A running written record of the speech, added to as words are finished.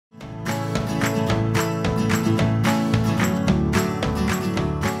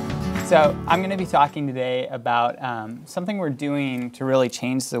So I'm going to be talking today about something we're doing to really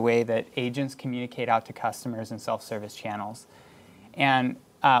change the way that agents communicate out to customers in self-service channels. And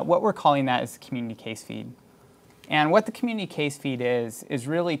what we're calling that is the community case feed. And what the community case feed is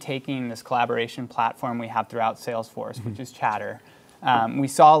really taking this collaboration platform we have throughout Salesforce, which is Chatter. We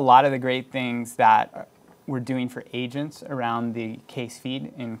saw a lot of the great things that we're doing for agents around the case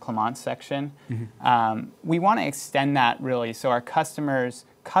feed in Clement's section. We want to extend that really so our customers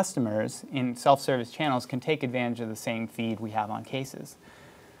in self-service channels can take advantage of the same feed we have on cases.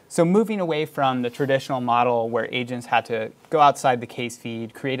 So moving away from the traditional model where agents had to go outside the case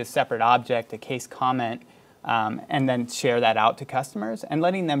feed, create a separate object, a case comment, and then share that out to customers, and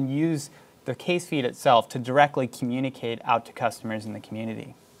letting them use the case feed itself to directly communicate out to customers in the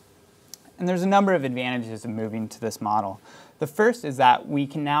community. And there's a number of advantages of moving to this model. The first is that we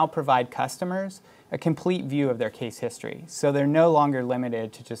can now provide customers a complete view of their case history. So they're no longer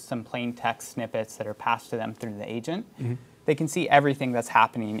limited to just some plain text snippets that are passed to them through the agent. They can see everything that's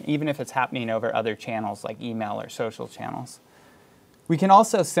happening, even if it's happening over other channels like email or social channels. We can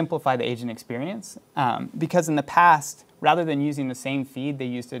also simplify the agent experience because in the past, rather than using the same feed they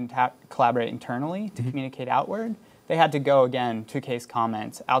used to collaborate internally to communicate outward, they had to go again to case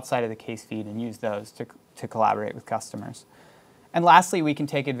comments outside of the case feed and use those to collaborate with customers. And lastly, we can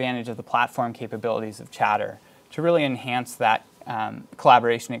take advantage of the platform capabilities of Chatter to really enhance that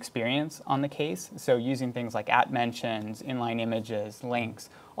collaboration experience on the case. So using things like @mentions, inline images, links,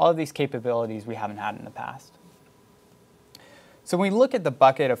 all of these capabilities we haven't had in the past. So when we look at the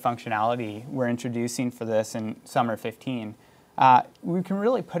bucket of functionality we're introducing for this in summer 15, we can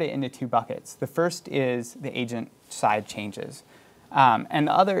really put it into two buckets. The first is the agent side changes, and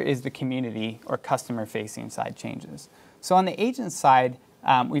the other is the community or customer-facing side changes. So on the agent side,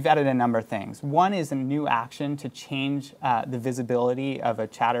 we've added a number of things. One is a new action to change the visibility of a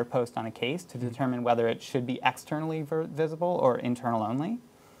Chatter post on a case to determine whether it should be externally visible or internal only.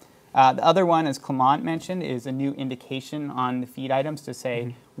 The other one, as Clement mentioned, is a new indication on the feed items to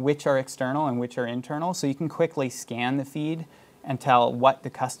say which are external and which are internal, so you can quickly scan the feed and tell what the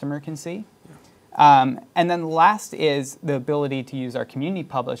customer can see. And then last is the ability to use our community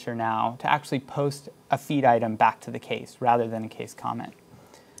publisher now to actually post a feed item back to the case rather than a case comment.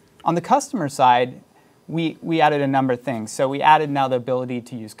 On the customer side, we added a number of things. So we added now the ability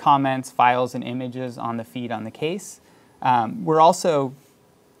to use comments, files, and images on the feed on the case. We're also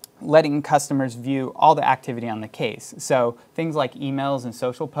letting customers view all the activity on the case. So things like emails and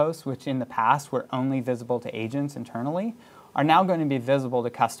social posts, which in the past were only visible to agents internally, are now going to be visible to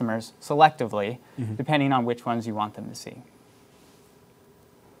customers selectively, depending on which ones you want them to see.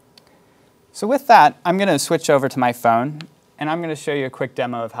 So with that, I'm going to switch over to my phone, and I'm going to show you a quick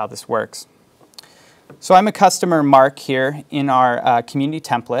demo of how this works. So I'm a customer, Mark, here in our community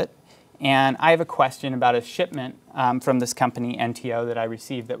template, and I have a question about a shipment from this company, NTO, that I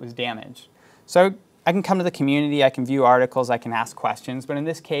received that was damaged. So I can come to the community, I can view articles, I can ask questions, but in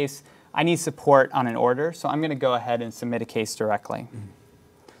this case, I need support on an order, so I'm going to go ahead and submit a case directly.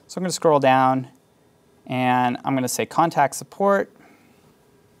 So I'm going to scroll down, and I'm going to say Contact Support,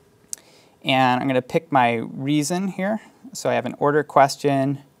 and I'm going to pick my reason here. So I have an order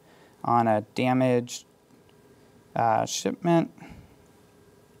question on a damaged shipment,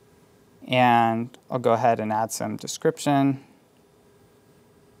 and I'll go ahead and add some description.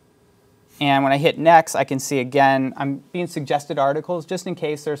 And when I hit next, I can see again, I'm being suggested articles. Just in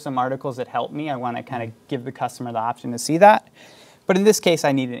case there's some articles that help me, I want to kind of give the customer the option to see that. But in this case,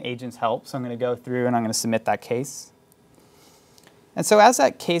 I need an agent's help, so I'm going to go through and I'm going to submit that case. And so as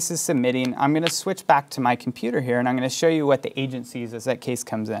that case is submitting, I'm going to switch back to my computer here, and I'm going to show you what the agent sees as that case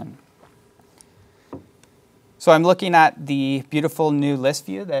comes in. So I'm looking at the beautiful new list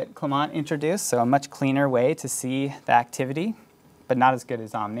view that Clement introduced, so a much cleaner way to see the activity. But not as good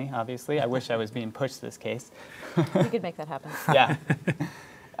as Omni, obviously. I wish I was being pushed this case. You could make that happen. Yeah.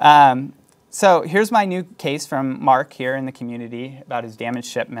 So here's my new case from Mark here in the community about his damaged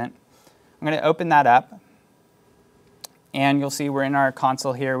shipment. I'm going to open that up. And you'll see we're in our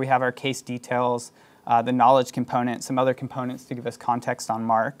console here. We have our case details, the knowledge component, some other components to give us context on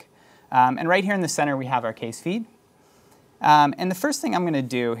Mark. And right here in the center, we have our case feed. And the first thing I'm going to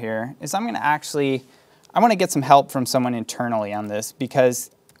do here is I'm going to I want to get some help from someone internally on this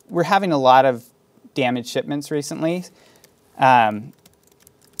because we're having a lot of damaged shipments recently. And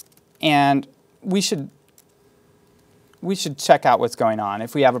we should check out what's going on.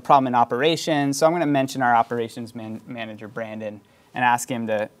 If we have a problem in operations, so I'm going to mention our operations manager, Brandon, and ask him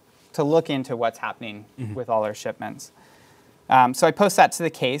to look into what's happening with all our shipments. So I post that to the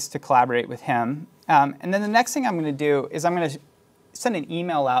case to collaborate with him. And then the next thing I'm going to do is I'm going to send an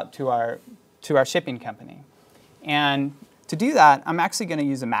email out to our shipping company. And to do that, I'm actually going to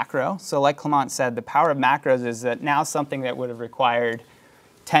use a macro. So like Clement said, the power of macros is that now something that would have required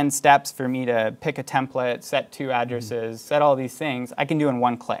 10 steps for me to pick a template, set 2 addresses, set all these things, I can do in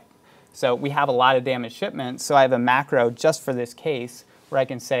 1 click. So we have a lot of damaged shipments, so I have a macro just for this case where I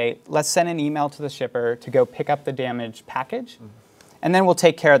can say, let's send an email to the shipper to go pick up the damaged package, and then we'll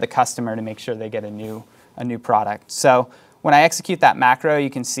take care of the customer to make sure they get a new product. So when I execute that macro, you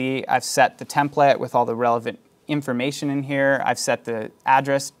can see I've set the template with all the relevant information in here. I've set the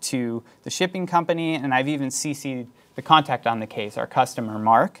address to the shipping company, and I've even CC'd the contact on the case, our customer,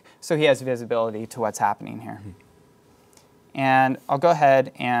 Mark, so he has visibility to what's happening here. And I'll go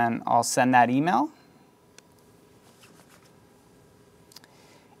ahead and I'll send that email.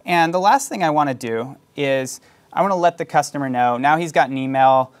 And the last thing I want to do is I want to let the customer know, now he's got an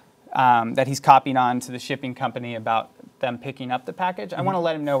email that he's copied on to the shipping company about them picking up the package. I want to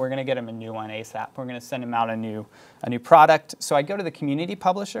let him know we're going to get him a new one ASAP. We're going to send him out a new product. So I go to the community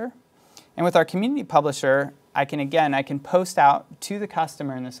publisher. And with our community publisher, I can post out to the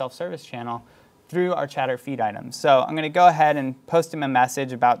customer in the self-service channel through our chatter feed items. So I'm going to go ahead and post him a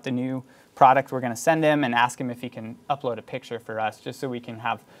message about the new product we're going to send him and ask him if he can upload a picture for us, just so we can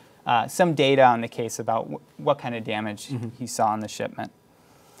have some data on the case about what kind of damage he saw on the shipment.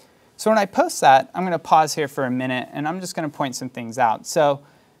 So when I post that, I'm going to pause here for a minute, and I'm just going to point some things out. So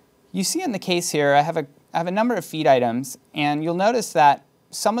you see in the case here, I have a number of feed items, and you'll notice that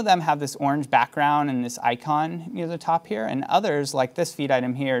some of them have this orange background and this icon near the top here, and others, like this feed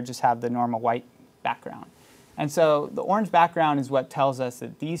item here, just have the normal white background. And so the orange background is what tells us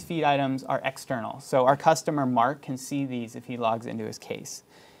that these feed items are external. So our customer, Mark, can see these if he logs into his case.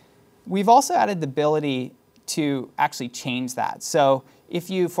 We've also added the ability to actually change that. So if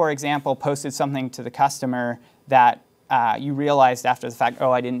you, for example, posted something to the customer that you realized after the fact,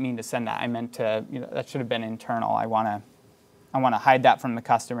 oh, I didn't mean to send that. I meant to, that should have been internal. I want to hide that from the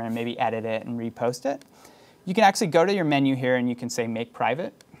customer and maybe edit it and repost it. You can actually go to your menu here and you can say make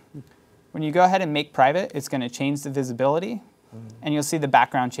private. When you go ahead and make private, it's going to change the visibility, and you'll see the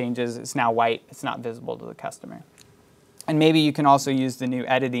background changes. It's now white. It's not visible to the customer. And maybe you can also use the new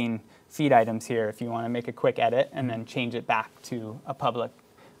editing feed items here if you want to make a quick edit and then change it back to a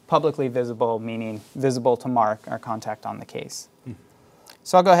publicly visible, meaning visible to Mark, our contact on the case.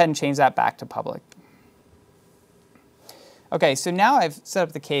 So I'll go ahead and change that back to public. Okay, so now I've set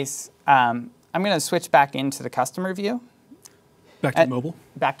up the case. I'm going to switch back into the customer view. Back to mobile?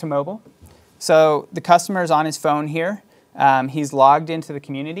 Back to mobile. So the customer is on his phone here. He's logged into the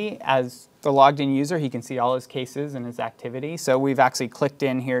community. As the logged in user, he can see all his cases and his activity. So we've actually clicked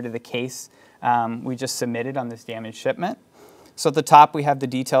in here to the case we just submitted on this damaged shipment. So at the top, we have the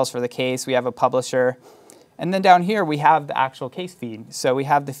details for the case. We have a publisher. And then down here, we have the actual case feed. So we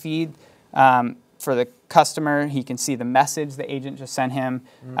have the feed for the customer. He can see the message the agent just sent him.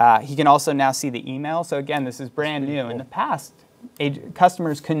 He can also now see the email. So again, this is brand new. In the past,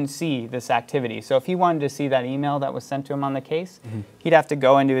 customers couldn't see this activity. So if he wanted to see that email that was sent to him on the case, he'd have to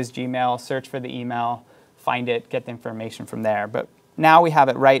go into his Gmail, search for the email, find it, get the information from there. But now we have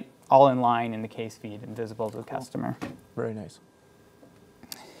it right all in line in the case feed and visible to the customer. Very nice.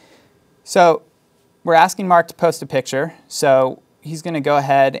 So we're asking Mark to post a picture. So he's going to go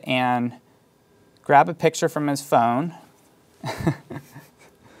ahead and grab a picture from his phone.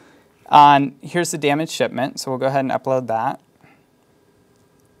 Here's the damaged shipment. So we'll go ahead and upload that.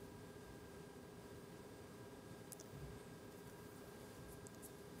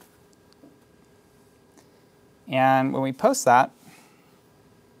 And when we post that,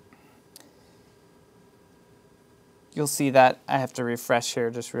 you'll see that I have to refresh here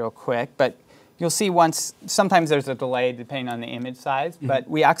just real quick, but you'll see sometimes there's a delay depending on the image size, but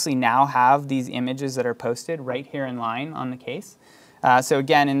we actually now have these images that are posted right here in line on the case. So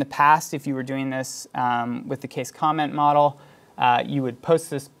again, in the past, if you were doing this with the case comment model, you would post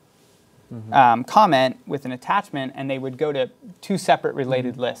this comment with an attachment, and they would go to 2 separate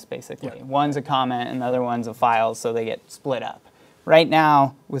related lists, basically. Yeah. One's a comment, and the other one's a file, so they get split up. Right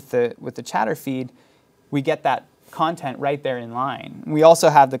now, with the chatter feed, we get that content right there in line. We also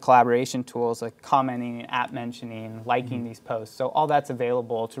have the collaboration tools like commenting, app mentioning, liking these posts. So all that's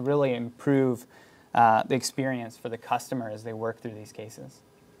available to really improve the experience for the customer as they work through these cases.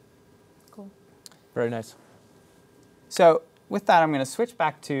 Cool. Very nice. So with that, I'm going to switch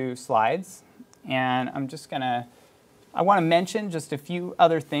back to slides, and I want to mention just a few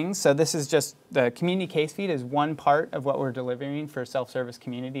other things. So this is just the community case feed is one part of what we're delivering for self-service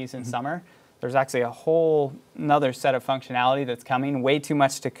communities in summer. There's actually a whole another set of functionality that's coming, way too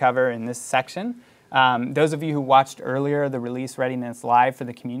much to cover in this section. Those of you who watched earlier the release Readiness Live for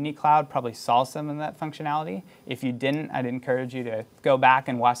the Community Cloud probably saw some of that functionality. If you didn't, I'd encourage you to go back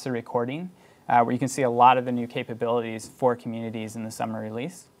and watch the recording, where you can see a lot of the new capabilities for communities in the summer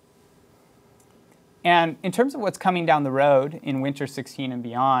release. And in terms of what's coming down the road in Winter 16 and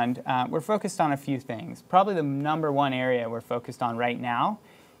beyond, we're focused on a few things. Probably the number one area we're focused on right now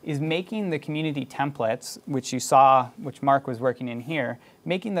is making the community templates, which you saw, which Mark was working in here,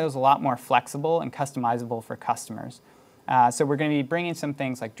 making those a lot more flexible and customizable for customers. So we're going to be bringing some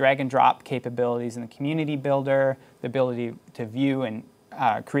things like drag and drop capabilities in the community builder, the ability to view and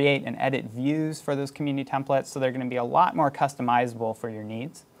create and edit views for those community templates, so they're going to be a lot more customizable for your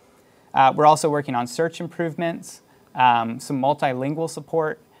needs. We're also working on search improvements, some multilingual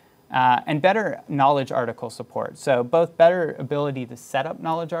support, and better knowledge article support. So both better ability to set up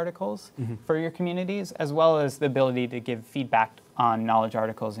knowledge articles for your communities, as well as the ability to give feedback on knowledge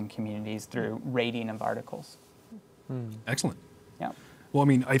articles in communities through rating of articles. Excellent. Yeah. Well, I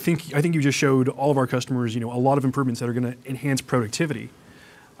mean, I think you just showed all of our customers, a lot of improvements that are going to enhance productivity.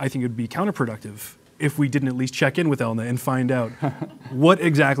 I think it would be counterproductive if we didn't at least check in with Elna and find out what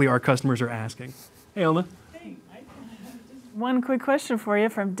exactly our customers are asking. Hey, Elna. One quick question for you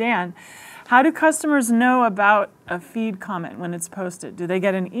from Dan. How do customers know about a feed comment when it's posted? Do they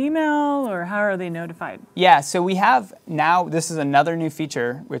get an email, or how are they notified? Yeah, so we have now, this is another new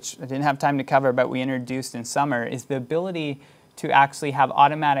feature, which I didn't have time to cover, but we introduced in summer, is the ability to actually have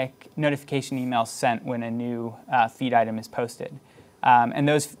automatic notification emails sent when a new feed item is posted. And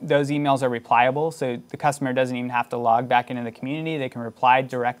those emails are replyable, so the customer doesn't even have to log back into the community. They can reply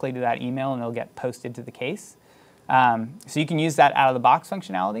directly to that email, and it'll get posted to the case. So you can use that out-of-the-box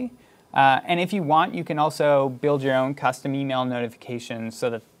functionality. And if you want, you can also build your own custom email notifications so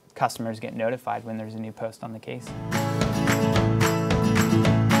that customers get notified when there's a new post on the case.